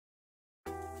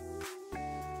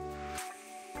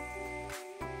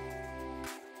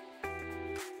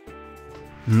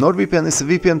NordVPN is a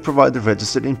VPN provider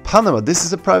registered in Panama. This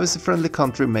is a privacy-friendly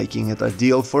country, making it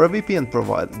ideal for a VPN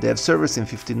provider. They have servers in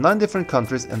 59 different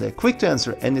countries and they are quick to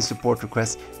answer any support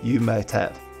requests you might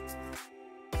have.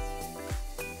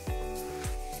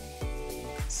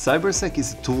 CyberSec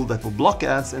is a tool that will block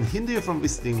ads and hinder you from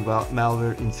visiting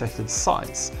malware-infected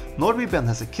sites. NordVPN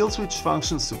has a kill switch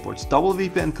function, supports double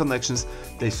VPN connections,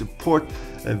 they support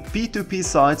P2P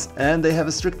sites, and they have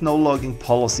a strict no-logging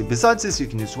policy. Besides this, you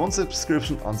can use one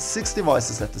subscription on 6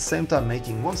 devices at the same time,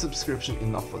 making one subscription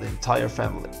enough for the entire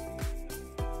family.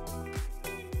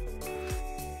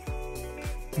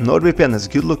 NordVPN has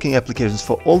good-looking applications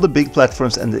for all the big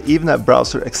platforms, and they even have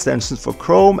browser extensions for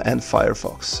Chrome and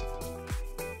Firefox.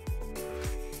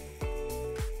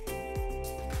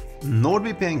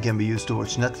 NordVPN can be used to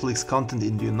watch Netflix content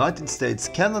in the United States,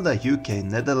 Canada, UK,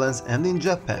 Netherlands and in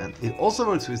Japan. It also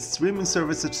works with streaming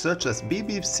services such as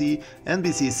BBC,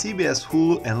 NBC, CBS,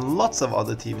 Hulu and lots of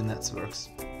other TV networks.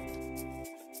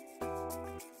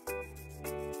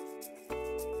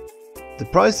 The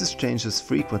prices changes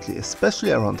frequently,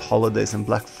 especially around holidays and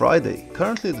Black Friday.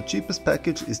 Currently the cheapest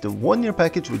package is the 1-year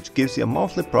package, which gives you a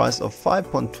monthly price of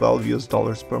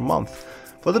 $5.12 per month.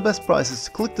 For the best prices,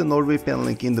 click the NordVPN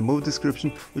link in the movie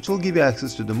description, which will give you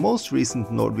access to the most recent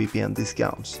NordVPN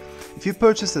discounts. If you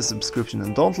purchase a subscription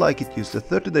and don't like it, use the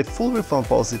 30-day full refund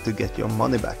policy to get your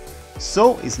money back.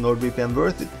 So, is NordVPN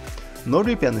worth it?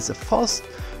 NordVPN is a fast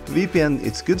VPN,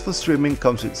 it's good for streaming,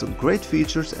 comes with some great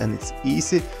features and it's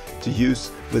easy to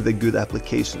use with the good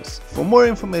applications. For more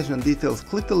information and details,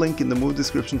 click the link in the movie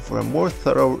description for a more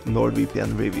thorough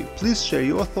NordVPN review. Please share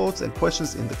your thoughts and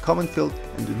questions in the comment field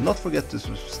and do not forget to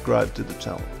subscribe to the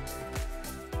channel.